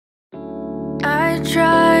I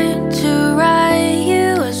tried to write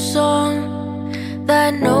you a song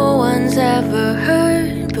that no one's ever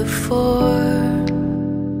heard before.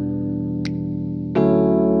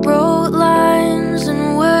 Wrote lines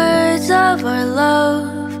and words of our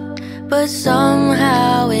love, but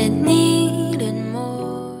somehow it needed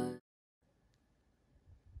more.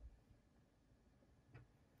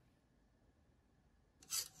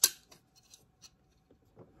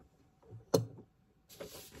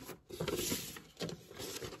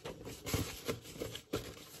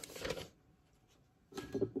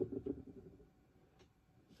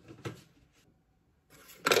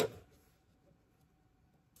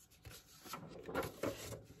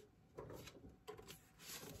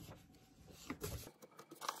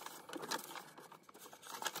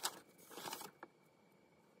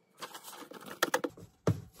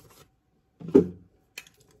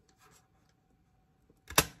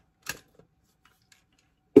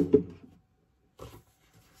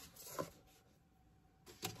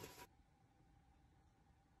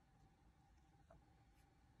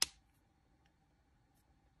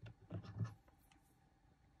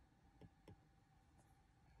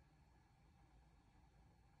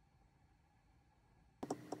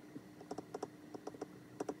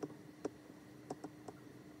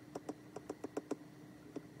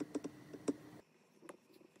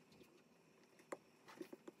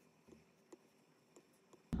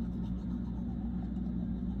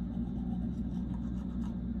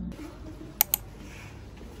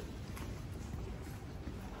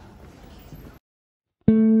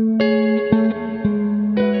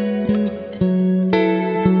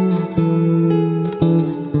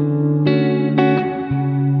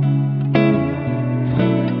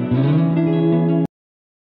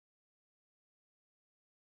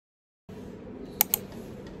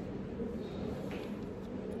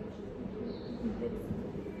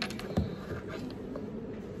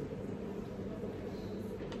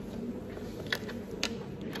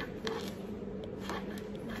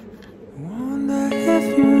 Wonder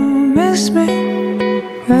if you miss me.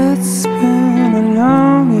 It's been a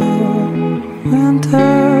long year.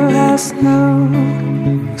 Winter has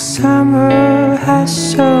snow, summer has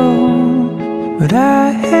shown, but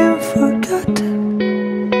I ain't forgotten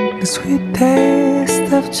the sweet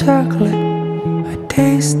taste of chocolate I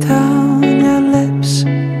taste on your lips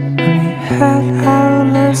when we had our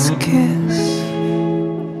last kiss.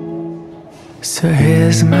 So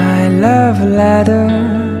here's my love letter,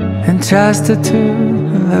 entrusted to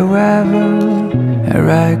the weather. I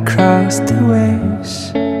ride across the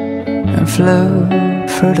waves and flow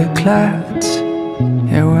through the clouds.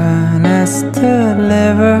 Yeah, when it's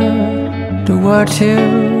delivered, do what you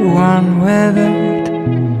want with it.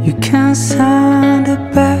 You can send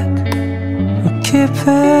it back or keep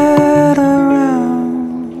it around.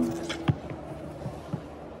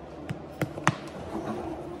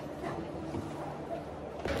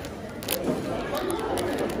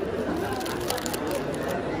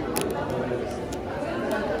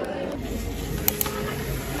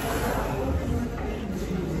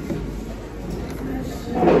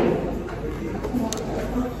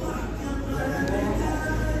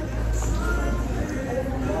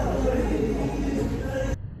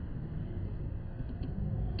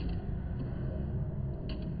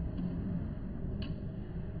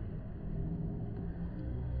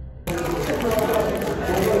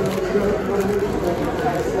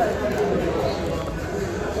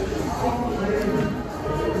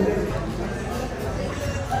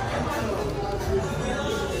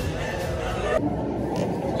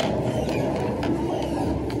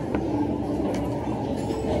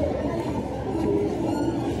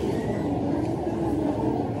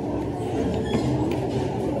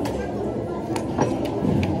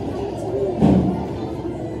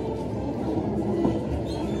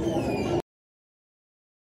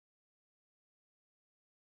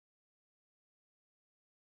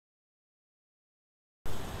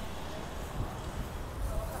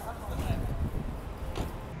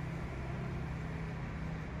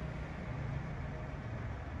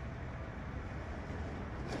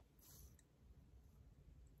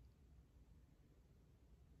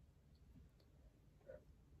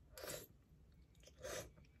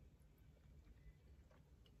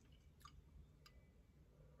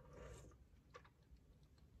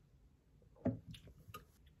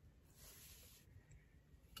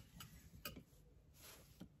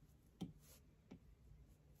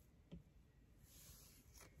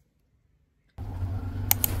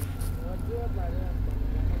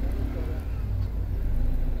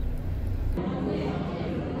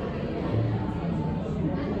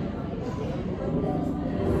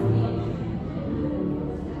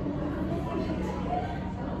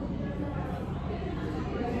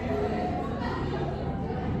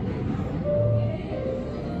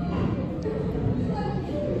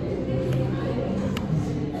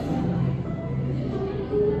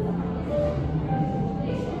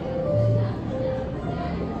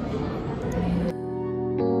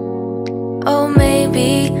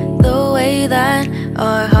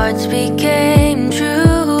 hearts became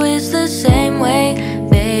true is the same way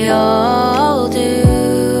they all do.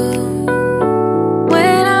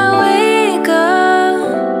 When I wake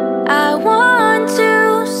up, I want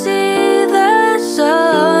to see the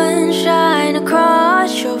sun shine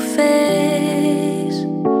across your face.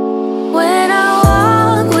 When I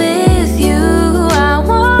walk with you, I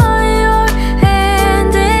want your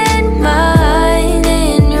hand in mine,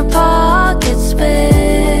 in your pocket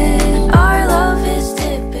space. Our love is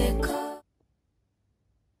typical.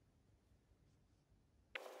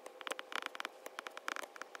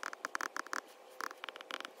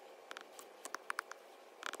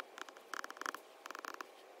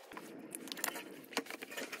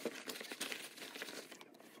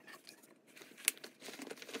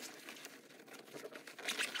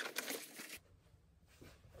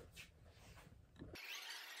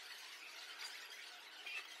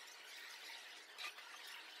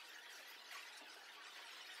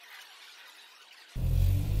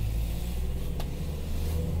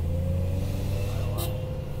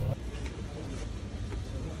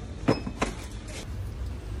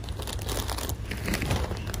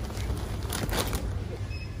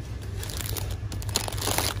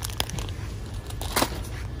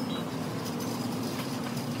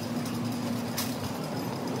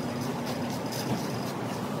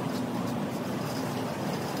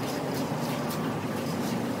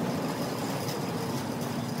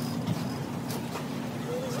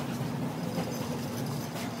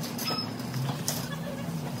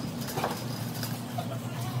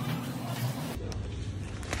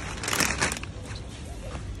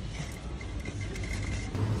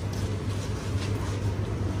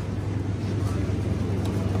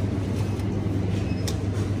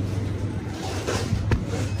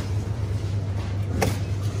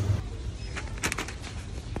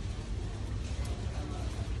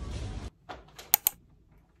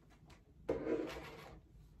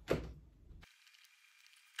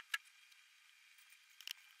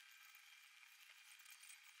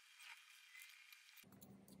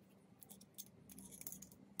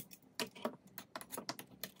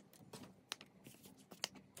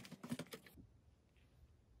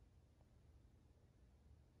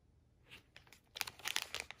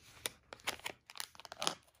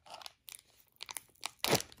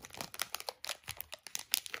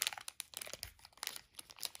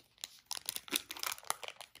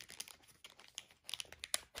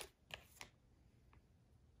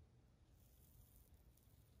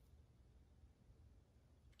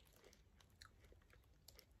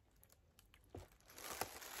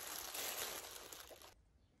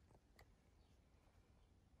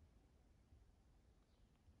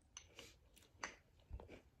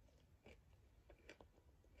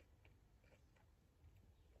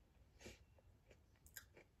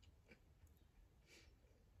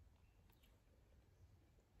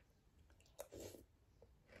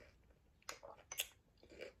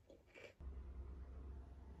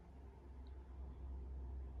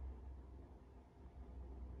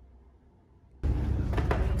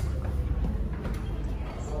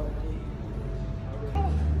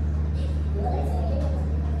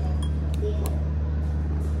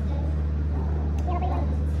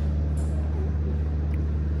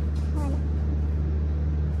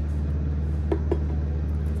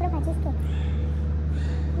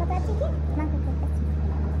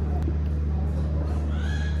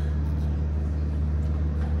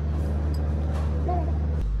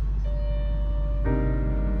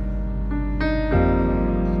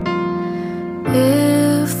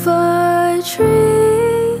 If a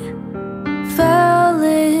tree fell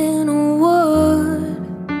in a wood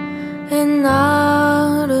and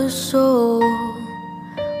not a soul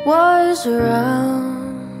was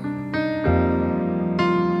around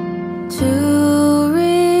to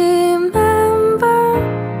remember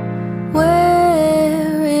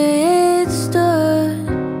where it stood,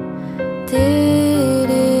 did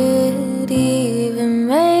it even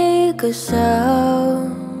make a sound?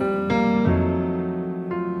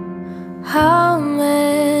 How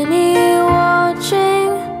many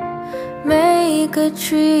watching make a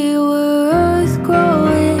tree worth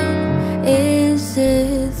growing? Is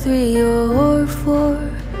it 3 or 4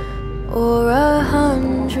 or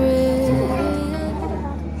 100?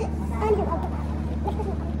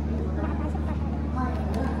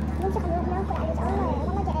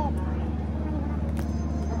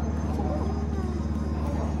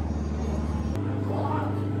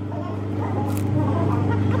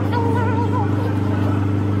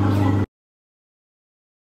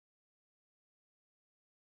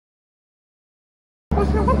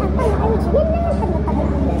 حاجات أكتر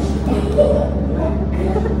من أي شيء.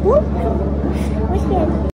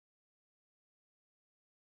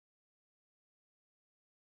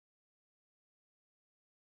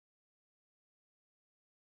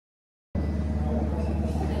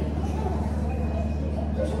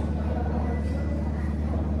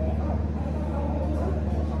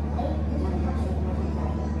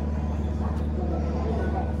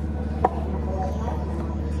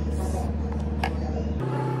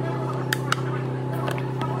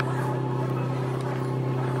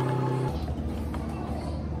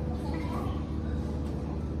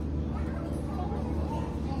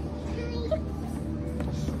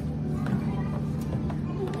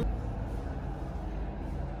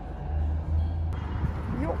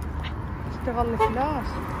 meter van de finale.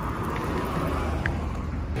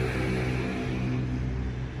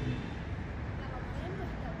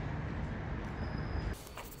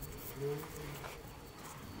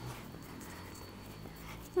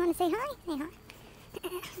 You want to say hi? Say hi.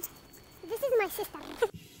 This is my sister.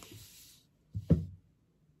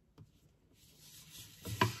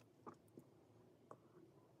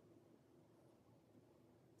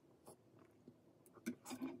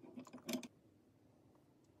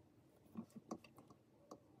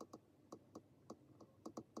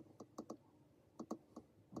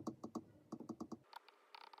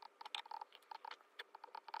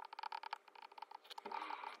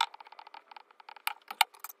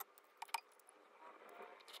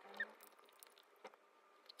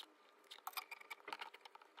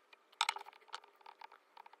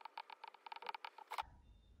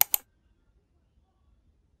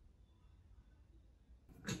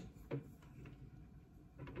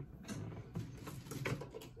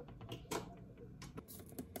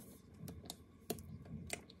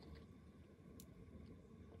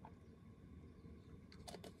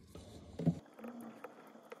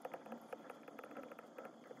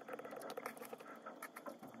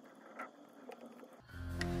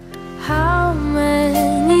 How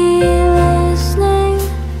many listening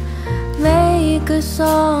make a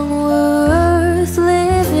song worth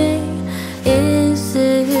living? Is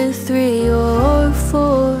it 3 or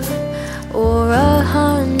 4 or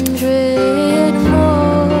 100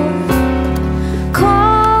 more?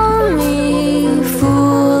 Call me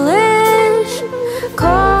foolish,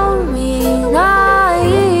 call me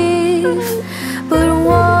naive, but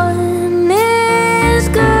one is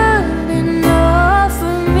good enough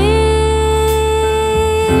for me.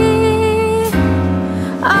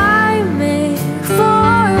 I may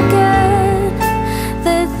forget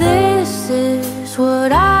that this is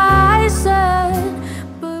what I said,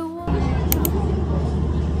 but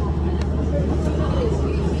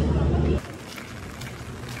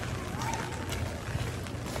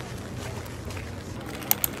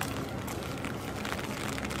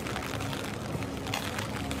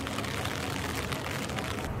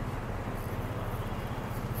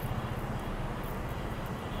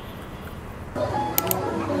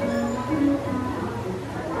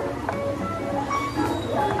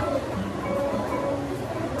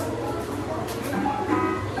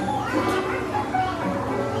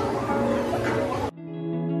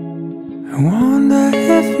I wonder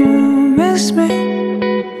if you miss me.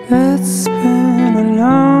 It's been a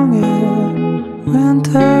long year.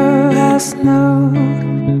 Winter has snowed,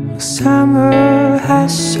 summer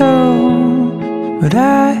has shown, but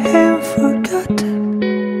I ain't forgotten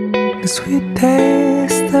the sweet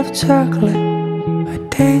taste of chocolate I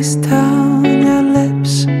taste on your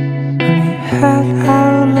lips when we had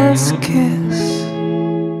our last kiss.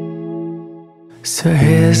 So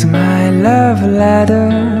here's my love letter,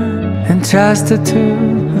 entrusted to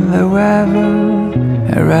the weather.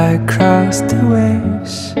 I ride across the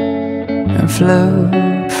waves and flow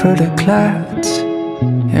through the clouds.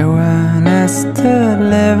 And when it's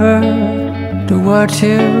delivered, do what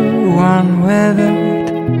you want with it.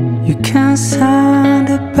 You can send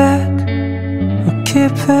it back or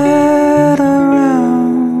keep it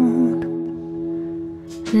around.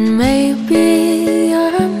 maybe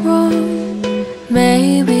I'm wrong.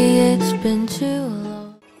 Maybe it's been too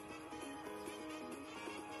long.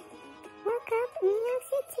 Woke up in New York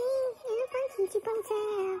City in a funky cheap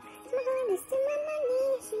hotel. My heart is still on my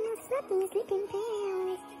knees. She knows nothing is sleeping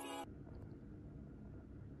pills.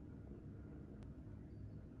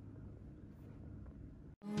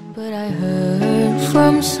 But I heard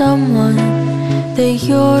from someone that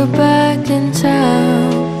you're back in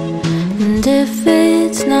town, and if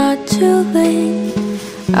it's not too late,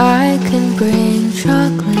 I can bring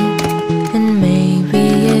chocolate, and maybe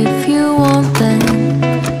if you want them,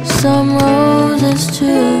 some roses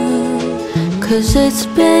too. 'Cause it's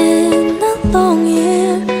been a long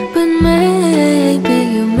year, but maybe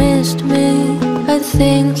you missed me. I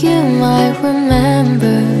think you might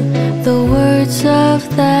remember the words of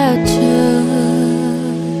that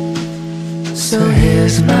tune. So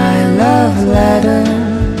here's my love letter,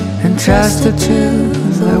 entrusted to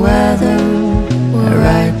the weather. I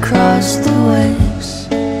ride across the waves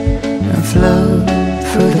and flow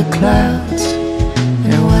through the clouds.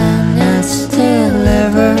 And when it's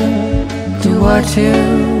delivered, do what you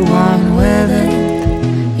want with it.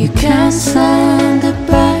 You can send it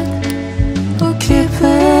back or keep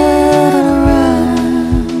it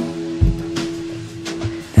around.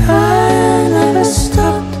 I never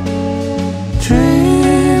stopped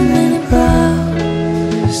dreaming about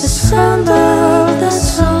the sound of the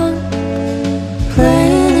song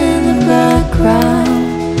playing in the background.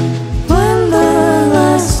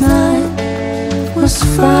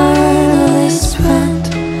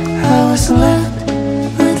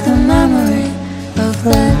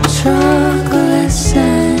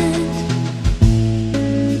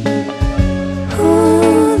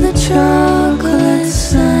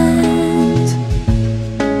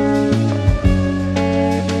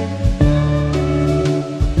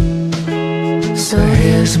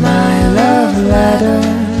 Here's my love letter,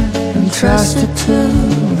 entrusted to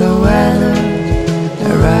the weather. I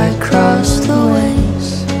ride across the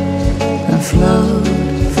waves and float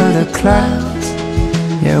through the clouds.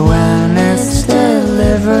 Yeah, when it's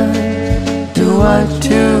delivered, do what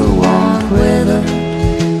you want with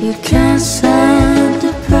it. You can't send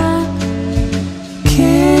it back,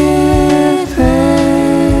 keep it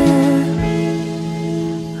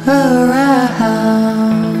around.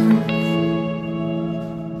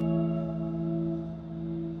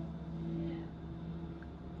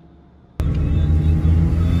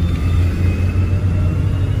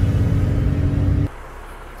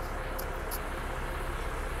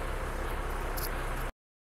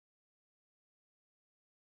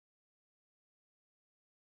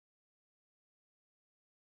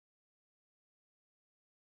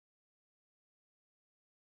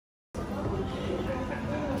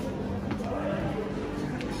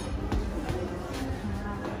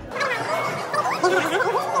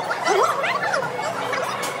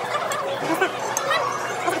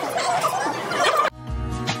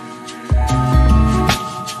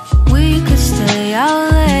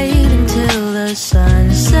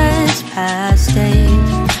 Sun sets past 8,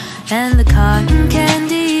 and the cotton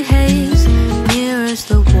candy haze mirrors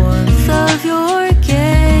the warmth of your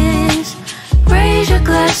gaze. Raise your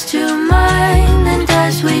glass to mine, and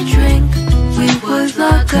as we drink, we would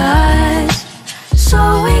lock eyes,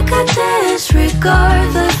 so we could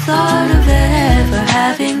disregard the thought of ever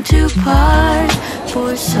having to part.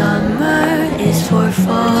 For summer is for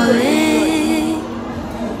fall.